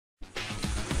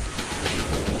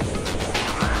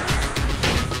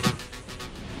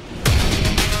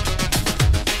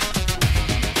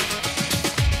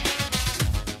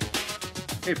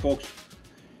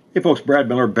Hey folks, Brad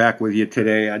Miller back with you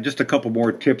today. Just a couple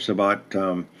more tips about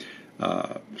some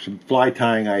fly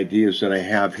tying ideas that I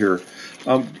have here.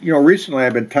 Recently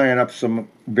I've been tying up some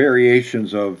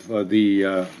variations of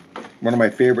one of my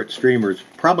favorite streamers,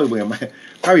 probably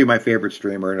my favorite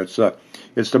streamer, and it's the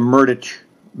Murdich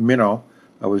Minnow.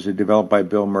 It was developed by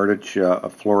Bill Murdich, a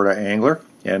Florida angler,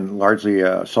 and largely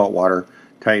a saltwater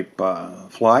type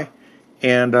fly.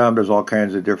 And there's all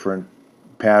kinds of different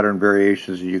pattern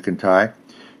variations that you can tie.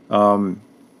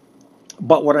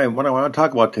 But what I want to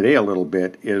talk about today a little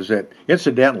bit is that,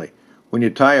 incidentally, when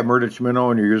you tie a Murdich Minnow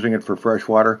and you're using it for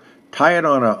freshwater, tie it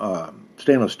on a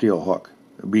stainless steel hook,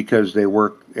 because they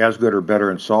work as good or better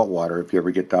in saltwater if you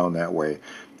ever get down that way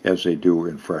as they do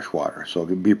in freshwater. So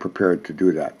be prepared to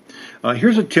do that.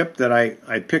 Here's a tip that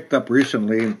I picked up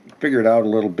recently, figured out a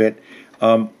little bit.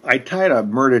 I tied a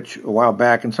Murdich a while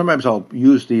back, and sometimes I'll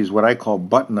use these, what I call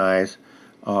button eyes,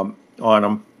 on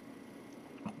them,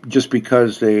 just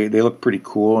because they look pretty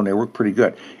cool and they work pretty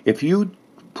good. If you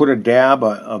put a dab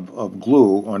of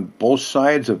glue on both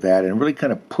sides of that and really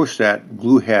kind of push that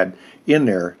glue head in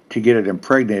there to get it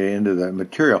impregnated into the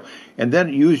material, and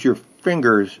then use your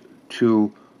fingers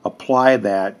to apply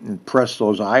that and press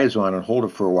those eyes on and hold it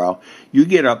for a while, you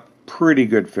get a pretty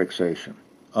good fixation.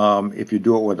 If you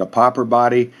do it with a popper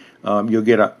body, you'll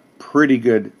get a pretty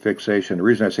good fixation. The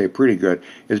reason I say pretty good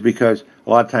is because a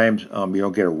lot of times you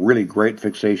don't get a really great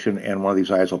fixation, and one of these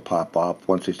eyes will pop off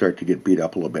once they start to get beat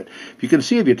up a little bit. If you can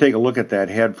see, if you take a look at that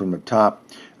head from the top,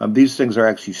 these things are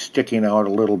actually sticking out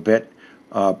a little bit,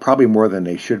 probably more than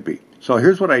they should be. So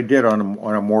here's what I did on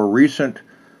a more recent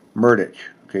Murdich.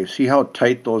 Okay, see how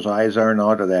tight those eyes are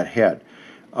now to that head.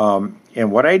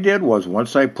 And what I did was,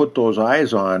 once I put those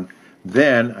eyes on,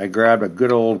 then I grabbed a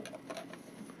good old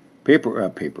paper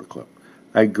clip.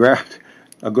 I grabbed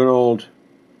a good old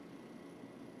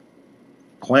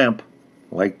clamp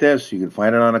like this. You can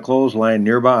find it on a clothesline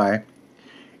nearby.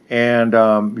 And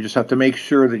you just have to make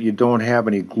sure that you don't have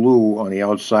any glue on the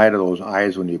outside of those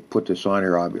eyes when you put this on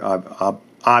here.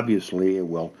 Obviously, it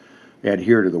will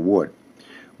adhere to the wood.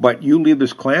 But you leave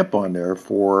this clamp on there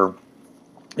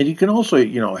and you can also,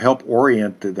 help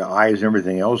orient the eyes and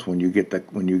everything else when you get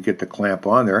the clamp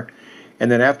on there. And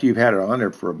then after you've had it on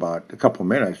there for about a couple of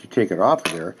minutes, you take it off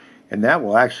of there, and that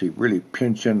will actually really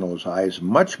pinch in those eyes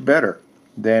much better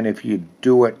than if you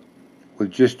do it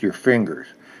with just your fingers.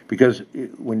 Because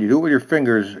when you do it with your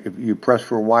fingers, if you press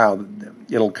for a while,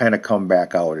 it'll kind of come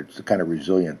back out. It's kind of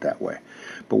resilient that way.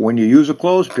 But when you use a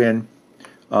clothespin,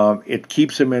 it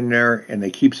keeps them in there, and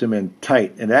it keeps them in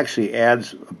tight. It actually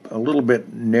adds a little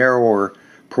bit narrower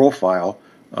profile,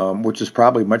 which is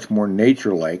probably much more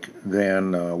nature-like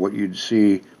than what you'd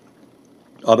see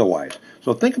otherwise.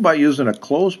 So think about using a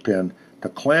clothespin to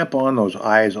clamp on those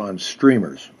eyes on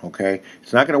streamers, okay?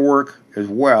 It's not going to work as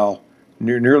well,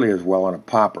 nearly as well on a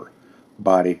popper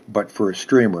body, but for a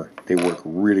streamer, they work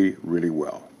really, really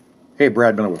well. Hey,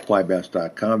 Brad Miller with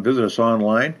FlyBass.com. Visit us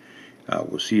online.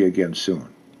 We'll see you again soon.